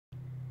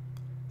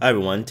Hi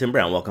everyone, Tim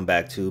Brown. Welcome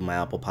back to my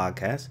Apple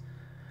podcast.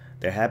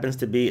 There happens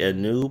to be a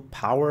new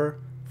power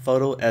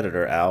photo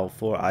editor out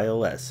for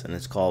iOS, and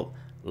it's called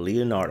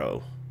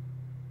Leonardo.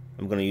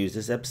 I'm going to use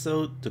this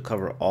episode to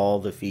cover all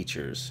the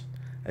features.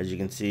 As you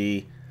can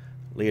see,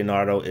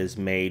 Leonardo is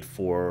made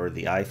for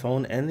the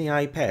iPhone and the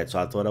iPad, so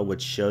I thought I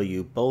would show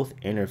you both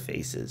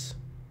interfaces.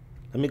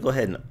 Let me go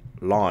ahead and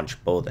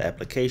launch both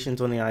applications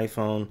on the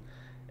iPhone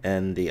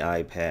and the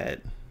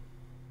iPad.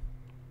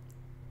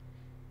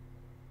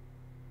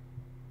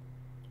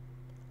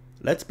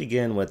 Let's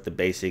begin with the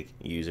basic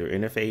user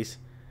interface.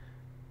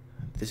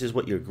 This is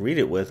what you're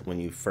greeted with when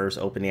you first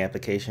open the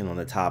application. On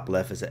the top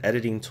left is an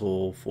editing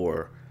tool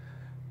for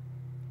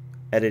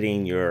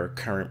editing your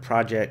current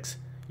projects.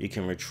 You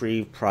can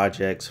retrieve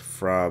projects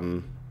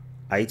from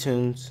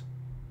iTunes.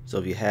 So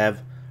if you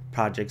have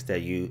projects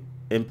that you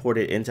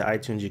imported into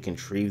iTunes, you can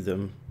retrieve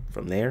them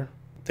from there.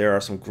 There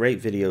are some great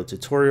video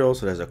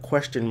tutorials. So there's a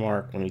question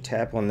mark. When you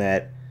tap on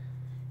that,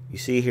 you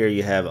see here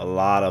you have a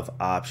lot of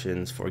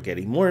options for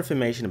getting more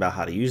information about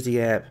how to use the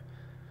app,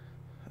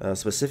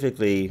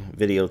 specifically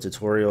video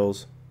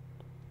tutorials.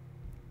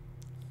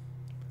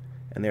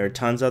 And there are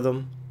tons of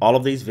them. All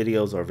of these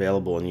videos are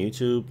available on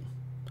YouTube,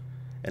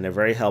 and they're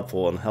very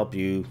helpful and help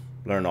you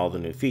learn all the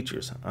new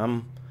features.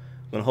 I'm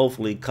going to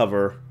hopefully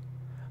cover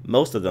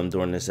most of them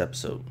during this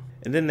episode.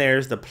 And then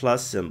there's the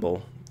plus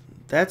symbol.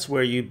 That's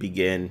where you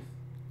begin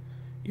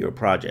your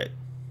project.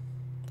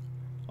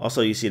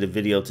 Also, you see the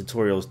video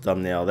tutorials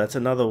thumbnail. That's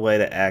another way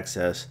to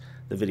access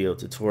the video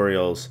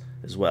tutorials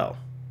as well.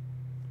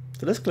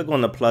 So let's click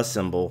on the plus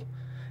symbol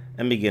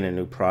and begin a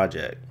new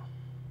project.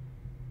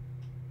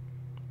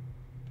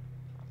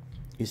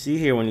 You see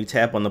here when you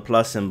tap on the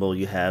plus symbol,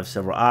 you have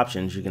several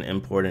options. You can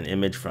import an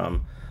image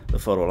from the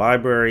photo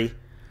library,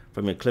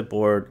 from your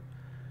clipboard.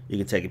 You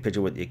can take a picture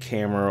with your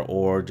camera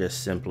or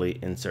just simply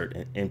insert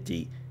an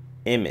empty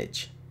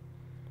image.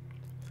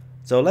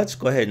 So let's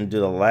go ahead and do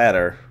the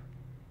latter,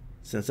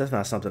 since that's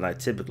not something I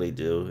typically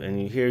do.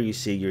 And here you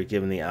see you're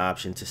given the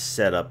option to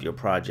set up your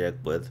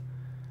project with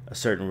a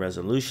certain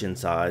resolution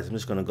size. I'm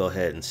just going to go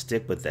ahead and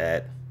stick with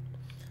that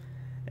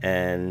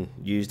and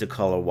use the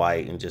color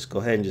white, and just go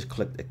ahead and just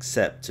click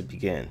accept to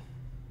begin.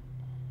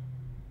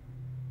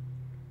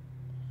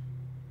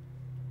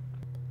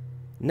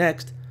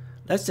 Next,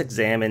 let's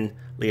examine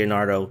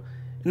Leonardo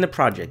in the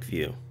project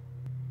view.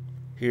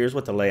 Here's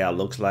what the layout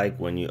looks like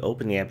when you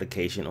open the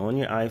application on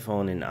your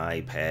iPhone and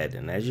iPad,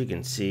 and as you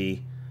can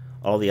see,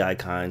 all the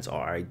icons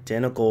are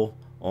identical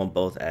on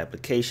both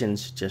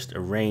applications, just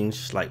arranged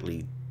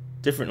slightly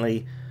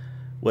differently,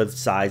 with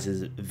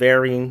sizes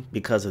varying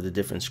because of the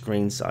different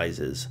screen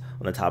sizes.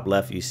 On the top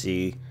left, you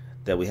see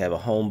that we have a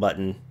home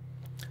button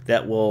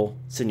that will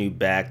send you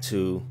back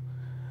to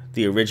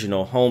the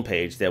original home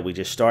page that we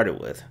just started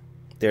with.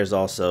 There's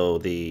also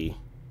the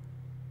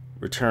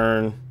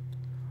return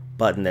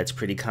button that's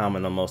pretty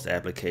common on most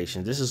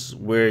applications. This is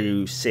where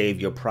you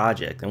save your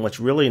project, and what's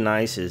really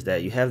nice is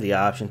that you have the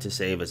option to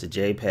save as a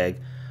JPEG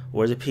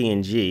or as a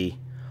PNG,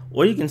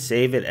 or you can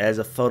save it as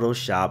a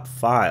Photoshop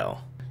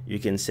file. You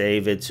can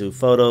save it to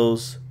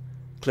Photos,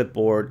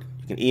 Clipboard,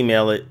 you can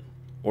email it,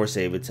 or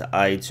save it to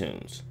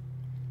iTunes.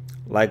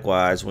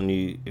 Likewise,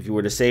 if you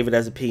were to save it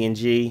as a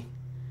PNG,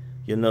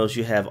 you'll notice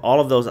you have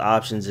all of those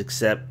options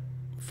except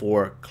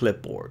for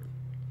Clipboard.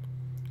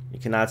 You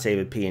cannot save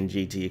a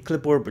PNG to your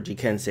clipboard, but you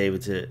can save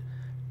it to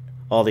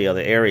all the other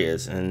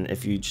areas. And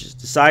if you just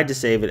decide to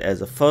save it as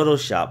a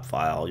Photoshop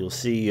file, you'll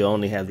see you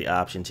only have the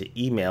option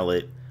to email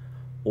it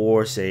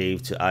or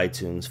save to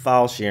iTunes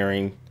file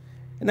sharing,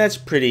 and that's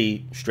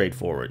pretty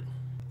straightforward.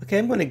 Okay,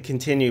 I'm going to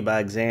continue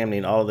by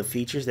examining all of the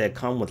features that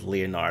come with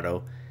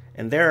Leonardo,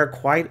 and there are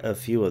quite a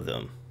few of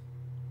them.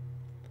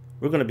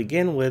 We're going to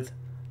begin with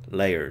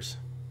layers.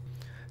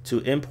 To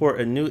import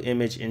a new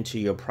image into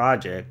your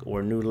project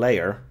or new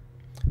layer,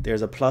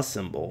 there's a plus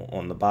symbol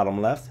on the bottom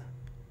left.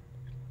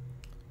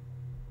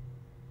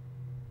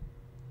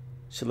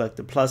 Select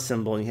the plus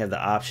symbol and you have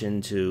the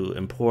option to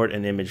import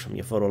an image from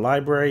your photo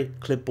library,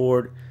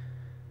 clipboard,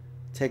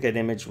 take an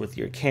image with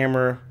your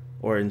camera,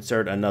 or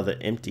insert another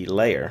empty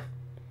layer.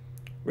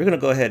 We're going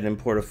to go ahead and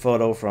import a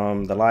photo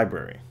from the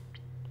library.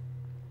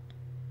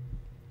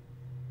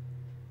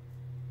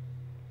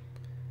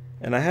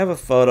 And I have a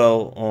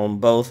photo on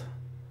both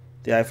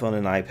the iPhone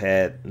and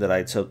iPad that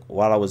I took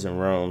while I was in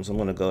Rome, so I'm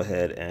going to go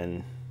ahead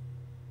and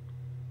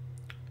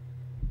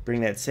bring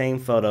that same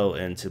photo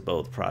into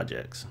both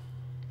projects.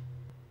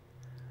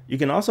 You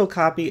can also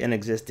copy an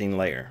existing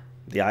layer.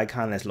 The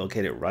icon that's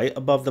located right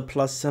above the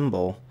plus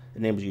symbol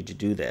enables you to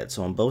do that.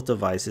 So on both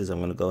devices, I'm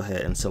going to go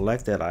ahead and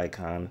select that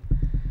icon.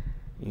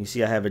 You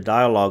see I have a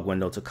dialog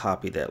window to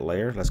copy that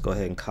layer. Let's go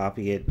ahead and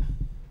copy it.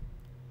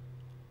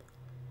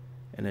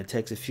 And it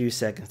takes a few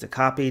seconds to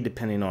copy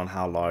depending on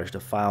how large the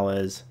file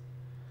is.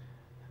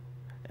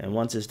 And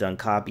once it's done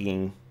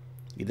copying,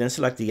 you then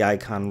select the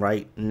icon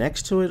right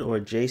next to it or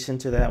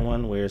adjacent to that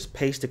one where it's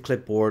paste to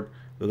clipboard.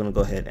 We're going to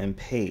go ahead and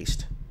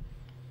paste.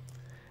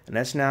 And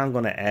that's now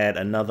going to add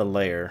another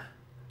layer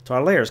to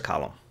our layers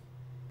column.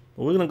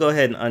 But we're going to go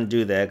ahead and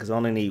undo that because I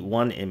only need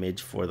one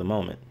image for the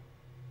moment.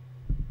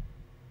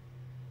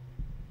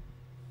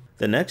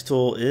 The next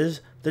tool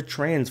is the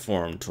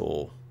transform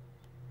tool.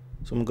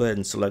 So I'm going to go ahead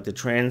and select the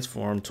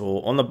transform tool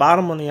on the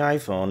bottom on the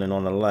iPhone and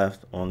on the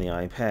left on the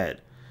iPad.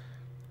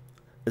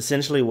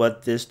 Essentially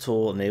what this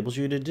tool enables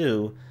you to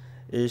do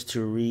is to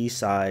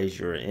resize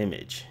your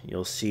image.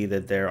 You'll see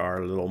that there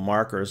are little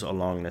markers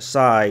along the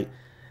side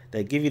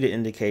that give you the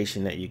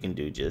indication that you can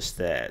do just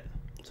that.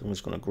 So I'm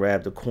just going to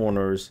grab the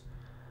corners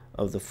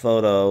of the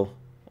photo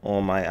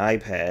on my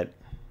iPad.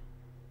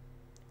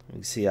 You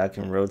can see I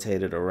can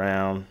rotate it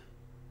around.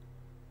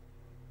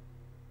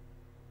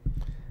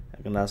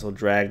 I can also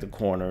drag the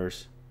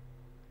corners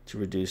to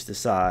reduce the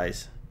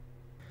size.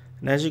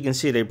 And as you can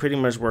see, they pretty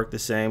much work the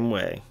same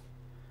way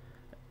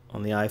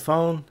on the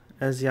iPhone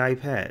as the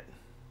iPad.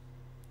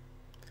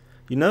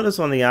 You notice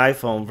on the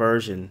iPhone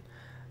version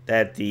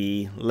that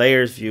the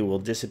layers view will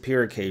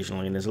disappear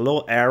occasionally, and there's a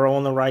little arrow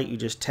on the right. You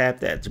just tap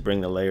that to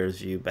bring the layers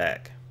view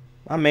back.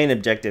 My main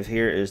objective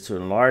here is to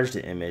enlarge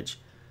the image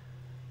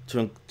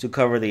to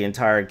cover the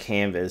entire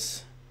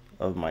canvas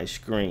of my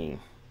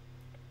screen.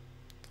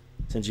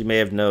 Since you may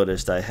have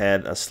noticed, I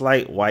had a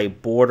slight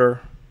white border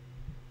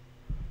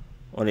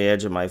on the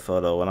edge of my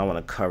photo, and I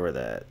want to cover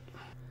that.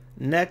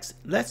 Next,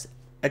 let's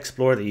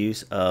explore the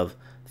use of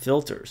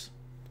filters.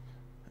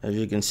 As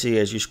you can see,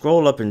 as you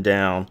scroll up and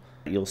down,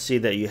 you'll see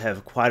that you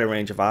have quite a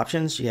range of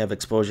options. You have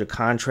exposure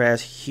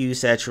contrast, hue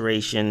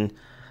saturation,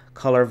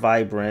 color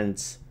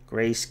vibrance,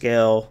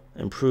 grayscale,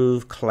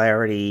 improve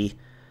clarity.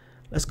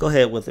 Let's go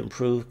ahead with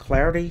improve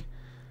clarity.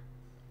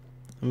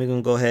 I'm going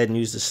to go ahead and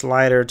use the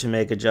slider to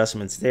make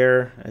adjustments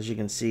there. As you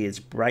can see, it's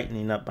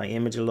brightening up my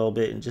image a little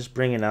bit and just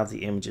bringing out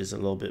the images a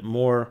little bit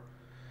more.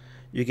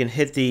 You can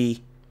hit the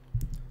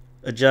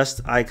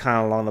adjust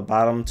icon along the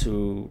bottom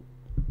to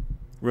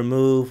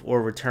remove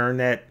or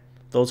return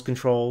those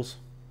controls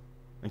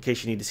in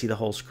case you need to see the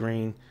whole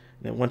screen.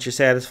 And then once you're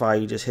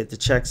satisfied, you just hit the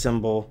check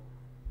symbol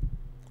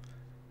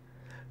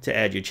to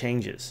add your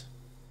changes.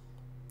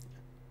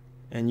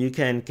 And you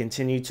can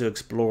continue to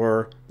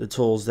explore the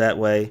tools that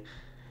way.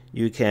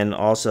 You can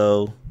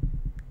also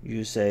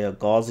use, say, a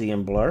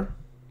Gaussian blur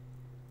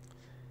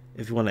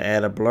if you want to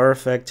add a blur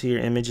effect to your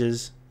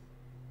images.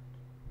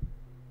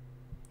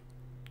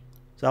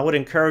 So I would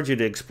encourage you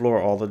to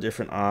explore all the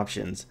different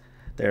options.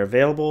 They're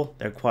available.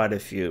 There are quite a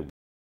few.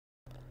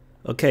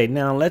 Okay,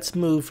 now let's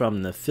move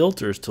from the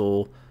filters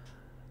tool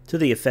to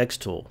the effects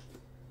tool.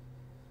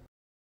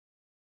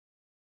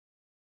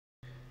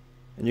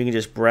 And you can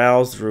just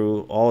browse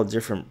through all the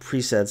different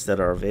presets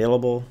that are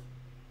available.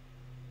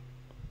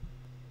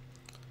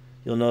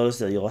 You'll notice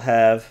that you'll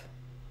have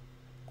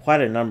quite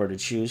a number to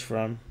choose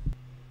from.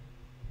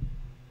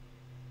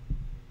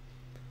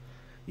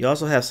 You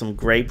also have some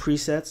gray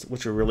presets,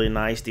 which are really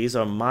nice. These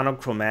are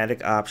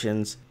monochromatic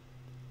options.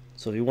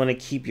 So if you want to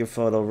keep your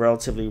photo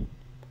relatively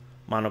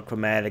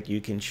monochromatic,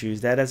 you can choose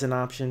that as an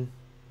option.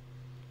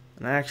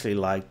 And I actually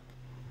like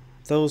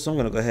those, so I'm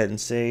going to go ahead and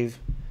save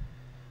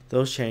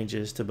those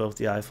changes to both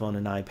the iPhone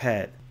and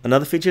iPad.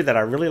 Another feature that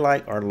I really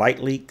like are light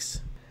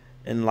leaks.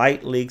 And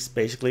light leaks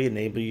basically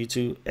enable you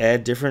to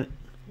add different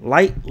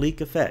light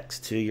leak effects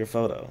to your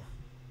photo.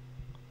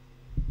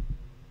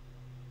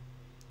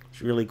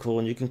 It's really cool,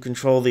 and you can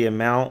control the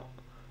amount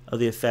of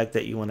the effect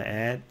that you want to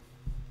add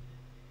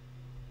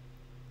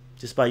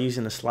just by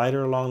using the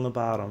slider along the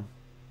bottom.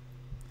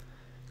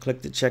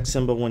 Click the check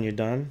symbol when you're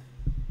done.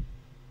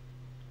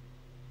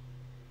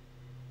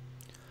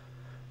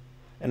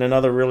 And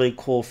another really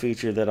cool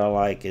feature that I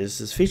like is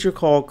this feature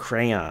called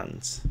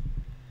crayons.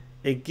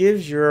 It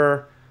gives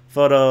your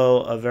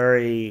photo a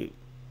very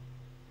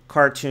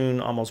cartoon,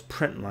 almost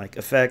print-like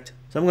effect.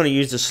 So I'm going to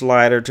use the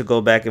slider to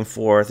go back and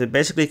forth. It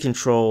basically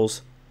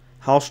controls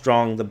how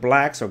strong the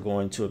blacks are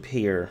going to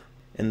appear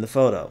in the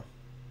photo.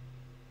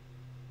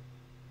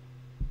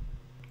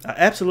 I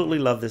absolutely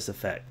love this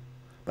effect,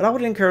 but I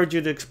would encourage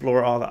you to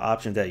explore all the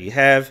options that you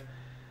have.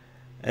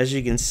 As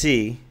you can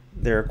see,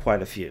 there are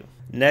quite a few.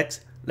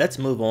 Next, let's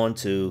move on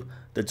to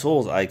the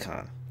tools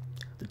icon.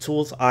 The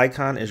tools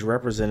icon is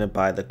represented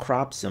by the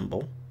crop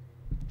symbol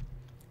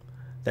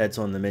that's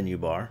on the menu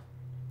bar.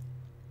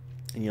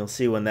 And you'll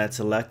see when that's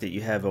selected,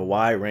 you have a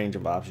wide range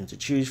of options to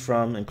choose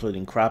from,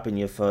 including cropping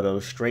your photo,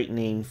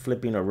 straightening,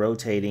 flipping or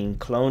rotating,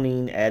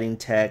 cloning, adding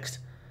text,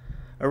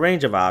 a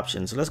range of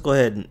options. So let's go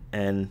ahead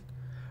and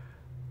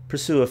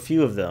pursue a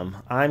few of them.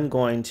 I'm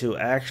going to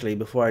actually,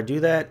 before I do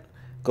that,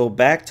 go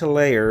back to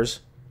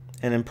layers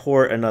and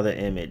import another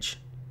image.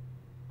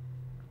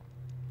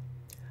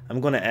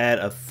 I'm going to add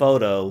a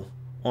photo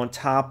on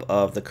top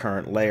of the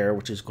current layer,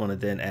 which is going to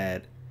then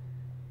add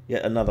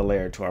yet another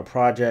layer to our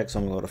project. So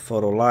I'm going to go to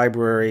photo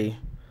library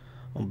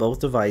on both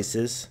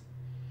devices,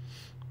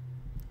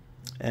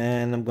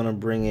 and I'm going to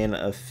bring in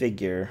a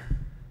figure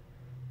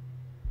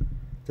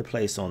to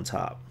place on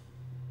top.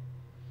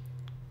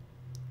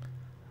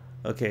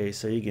 Okay,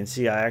 so you can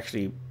see I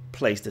actually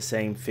placed the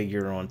same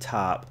figure on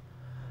top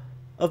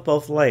of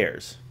both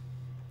layers.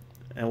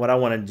 And what I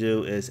want to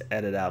do is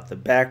edit out the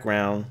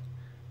background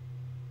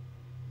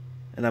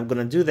And I'm going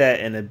to do that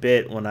in a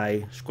bit when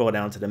I scroll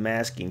down to the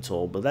masking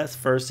tool, but let's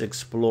first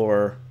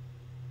explore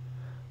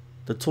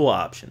the tool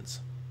options.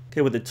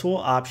 Okay, with the tool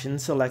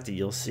options selected,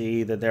 you'll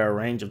see that there are a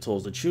range of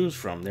tools to choose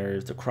from.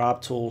 There's the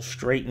crop tool,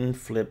 straighten,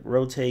 flip,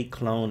 rotate,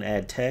 clone,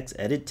 add text,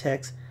 edit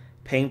text,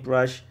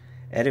 paintbrush,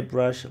 edit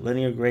brush,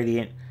 linear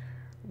gradient,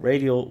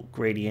 radial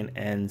gradient,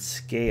 and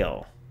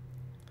scale.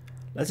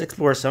 Let's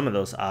explore some of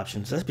those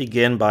options. Let's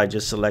begin by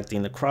just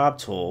selecting the crop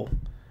tool.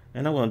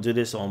 And I'm going to do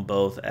this on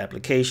both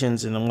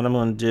applications. And what I'm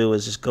going to do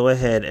is just go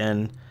ahead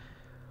and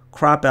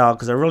crop out,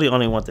 because I really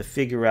only want the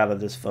figure out of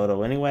this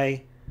photo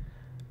anyway.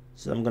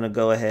 So I'm going to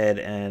go ahead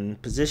and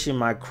position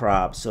my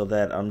crop so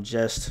that I'm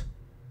just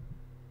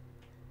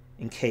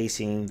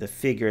encasing the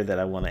figure that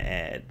I want to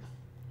add.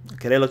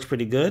 Okay, that looks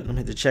pretty good. Let me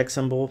hit the check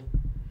symbol.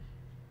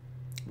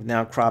 We've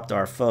now cropped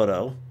our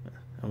photo,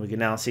 and we can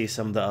now see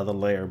some of the other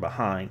layer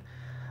behind.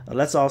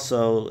 Let's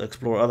also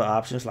explore other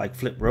options like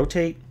flip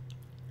rotate.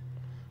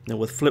 Now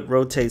with flip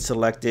rotate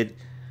selected,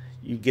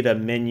 you get a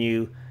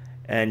menu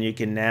and you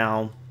can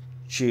now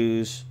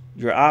choose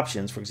your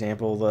options. For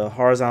example, the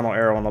horizontal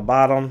arrow on the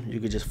bottom, you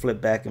could just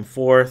flip back and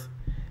forth.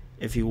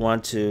 If you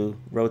want to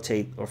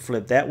rotate or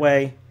flip that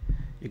way,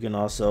 you can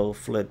also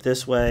flip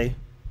this way,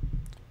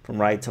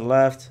 from right to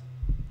left,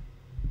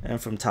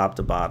 and from top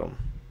to bottom.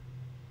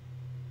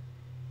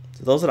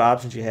 So those are the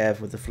options you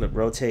have with the flip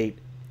rotate.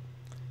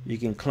 You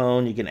can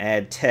clone, you can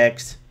add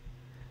text,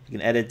 you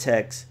can edit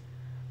text.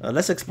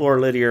 Let's explore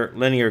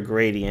linear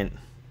gradient,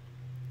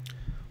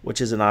 which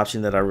is an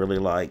option that I really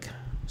like.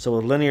 So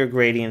with linear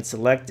gradient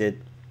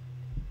selected,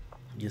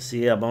 you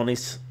see I've only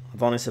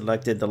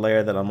selected the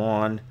layer that I'm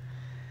on,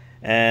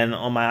 and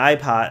on my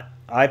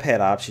iPad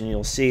option,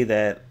 you'll see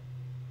that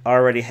I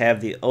already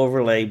have the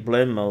overlay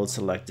blend mode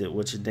selected,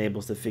 which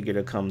enables the figure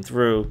to come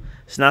through.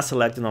 It's not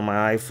selected on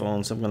my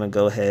iPhone, so I'm going to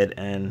go ahead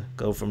and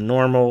go from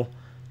normal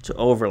to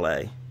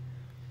overlay.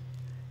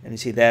 And you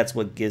see that's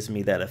what gives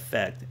me that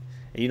effect.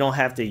 And you don't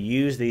have to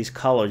use these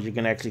colors. You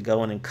can actually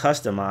go in and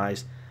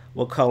customize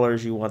what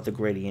colors you want the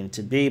gradient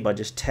to be by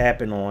just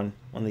tapping on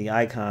the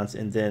icons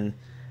and then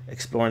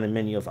exploring the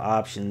menu of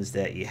options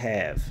that you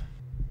have.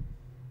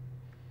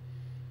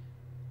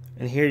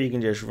 And here you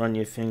can just run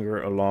your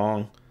finger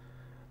along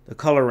the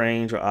color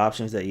range or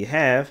options that you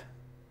have,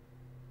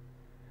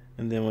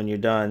 and then when you're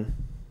done,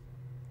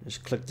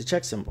 just click the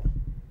check symbol.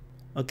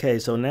 Okay,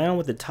 so now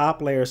with the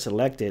top layer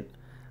selected,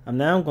 I'm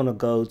now going to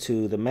go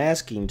to the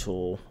masking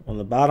tool on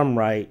the bottom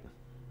right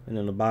and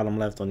then the bottom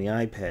left on the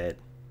iPad.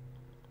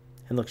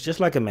 It looks just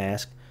like a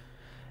mask,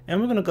 and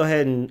we're going to go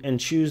ahead and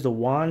choose the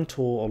wand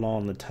tool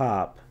along the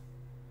top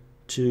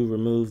to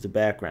remove the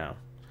background.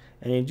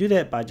 And you do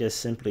that by just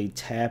simply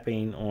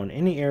tapping on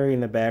any area in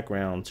the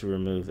background to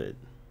remove it.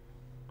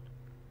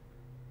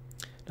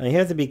 Now you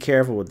have to be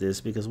careful with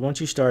this, because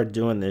once you start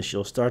doing this,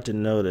 you'll start to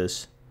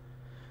notice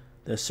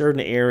that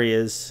certain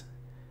areas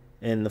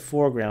in the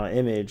foreground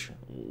image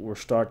will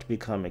start to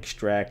become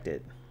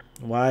extracted.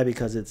 Why?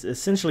 Because it's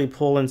essentially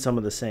pulling some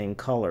of the same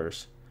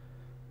colors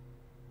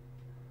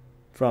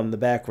from the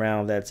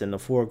background that's in the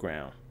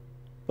foreground.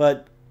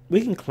 But we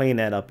can clean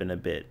that up in a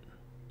bit.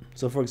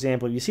 So for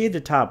example, you see at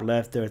the top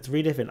left, there are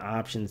 3 different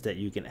options that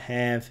you can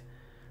have.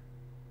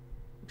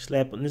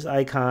 Slap on this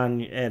icon,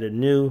 you add a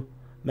new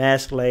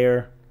mask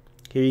layer.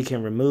 Here you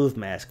can remove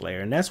mask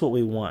layer, and that's what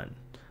we want.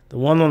 The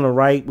one on the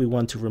right, we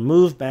want to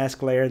remove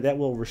mask layer. That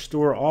will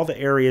restore all the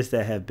areas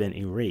that have been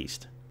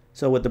erased.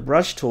 So with the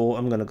brush tool,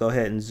 I'm going to go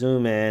ahead and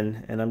zoom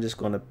in, and I'm just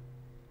going to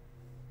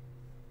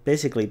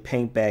basically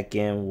paint back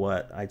in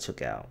what I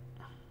took out.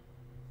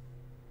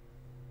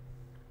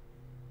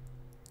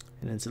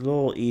 And it's a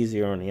little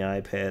easier on the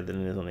iPad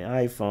than it is on the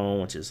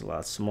iPhone, which is a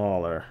lot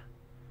smaller,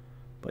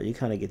 but you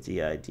kind of get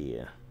the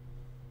idea.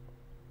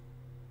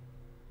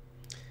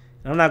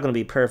 And I'm not going to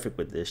be perfect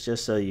with this,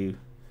 just so you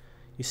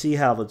see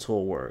how the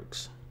tool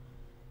works.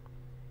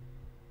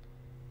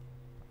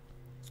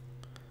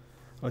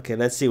 Okay,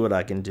 let's see what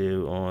I can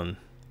do on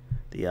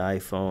the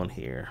iPhone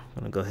here.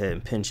 I'm going to go ahead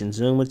and pinch and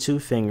zoom with 2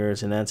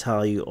 fingers, and that's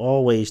how you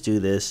always do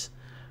this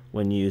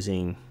when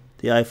using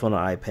the iPhone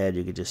or iPad.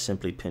 You could just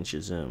simply pinch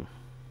and zoom.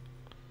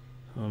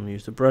 I'm going to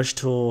use the brush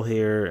tool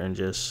here and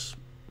just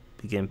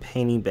begin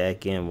painting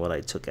back in what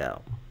I took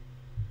out.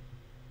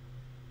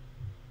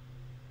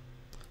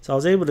 So I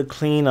was able to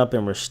clean up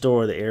and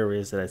restore the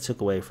areas that I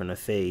took away from the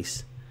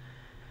face.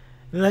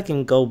 And then I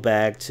can go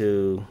back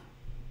to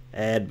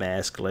add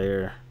mask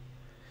layer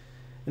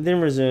and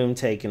then resume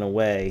taking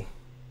away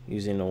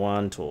using the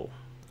wand tool.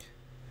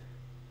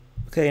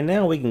 Okay,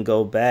 now we can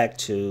go back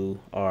to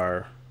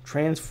our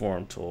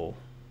transform tool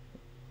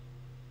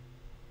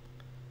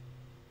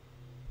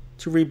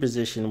to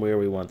reposition where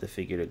we want the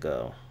figure to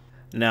go.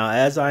 Now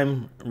as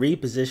I'm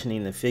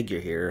repositioning the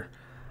figure here,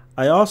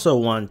 I also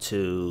want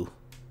to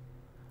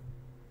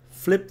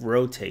flip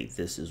rotate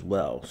this as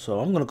well. So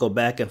I'm going to go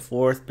back and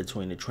forth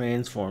between the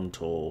transform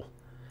tool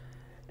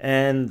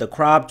and the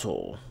crop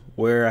tool,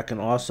 where I can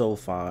also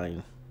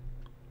find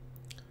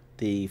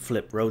the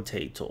flip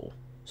rotate tool.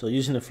 So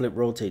using the flip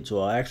rotate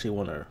tool, I actually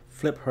want to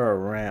flip her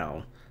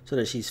around so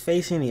that she's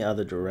facing the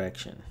other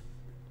direction.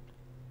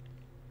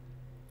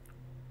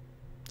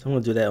 So I'm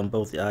going to do that on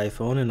both the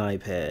iPhone and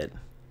iPad.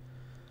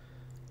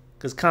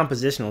 Because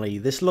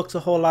compositionally, this looks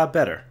a whole lot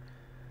better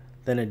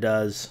than it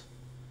does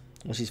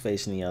when she's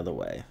facing the other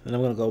way. And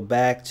I'm going to go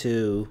back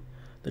to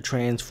the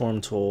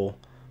transform tool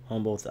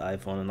on both the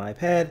iPhone and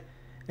iPad,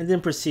 and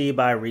then proceed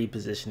by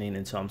repositioning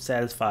until I'm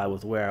satisfied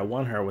with where I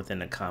want her within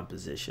the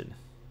composition.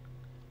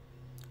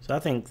 So I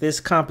think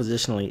this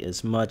compositionally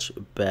is much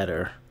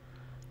better.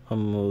 I'll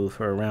move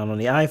her around on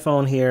the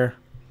iPhone here.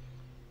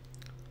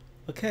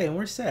 Okay, and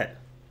we're set.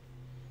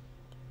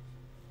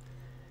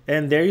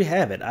 And there you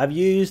have it. I've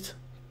used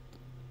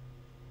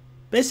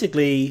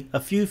basically a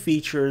few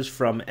features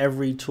from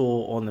every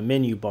tool on the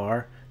menu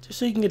bar just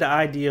so you can get an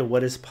idea of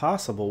what is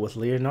possible with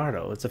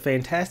Leonardo. It's a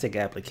fantastic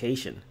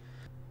application.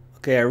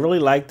 Okay, I really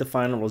like the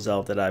final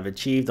result that I've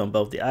achieved on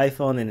both the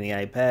iPhone and the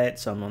iPad,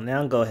 so I'm going to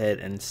now go ahead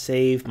and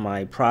save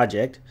my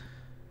project.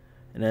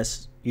 And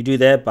you do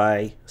that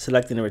by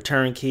selecting the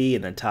return key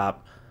in the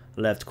top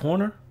left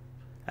corner.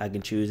 I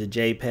can choose a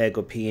JPEG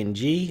or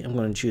PNG. I'm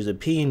going to choose a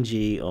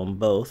PNG on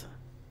both.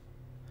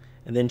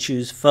 And then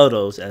choose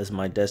Photos as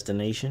my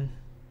destination.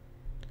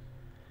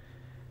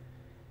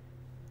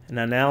 And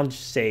I now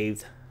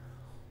saved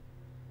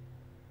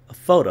a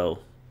photo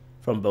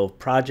from both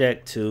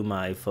project to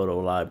my photo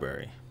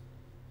library.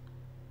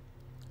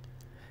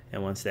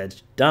 And once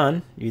that's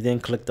done, you then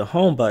click the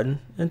home button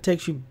and it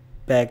takes you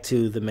back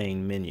to the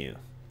main menu.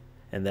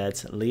 And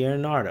that's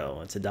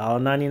Leonardo. It's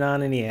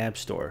 $1.99 in the App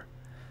Store.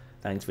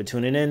 Thanks for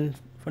tuning in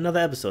for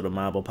another episode of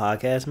Marble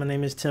Podcast. My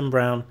name is Tim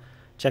Brown.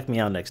 Check me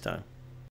out next time.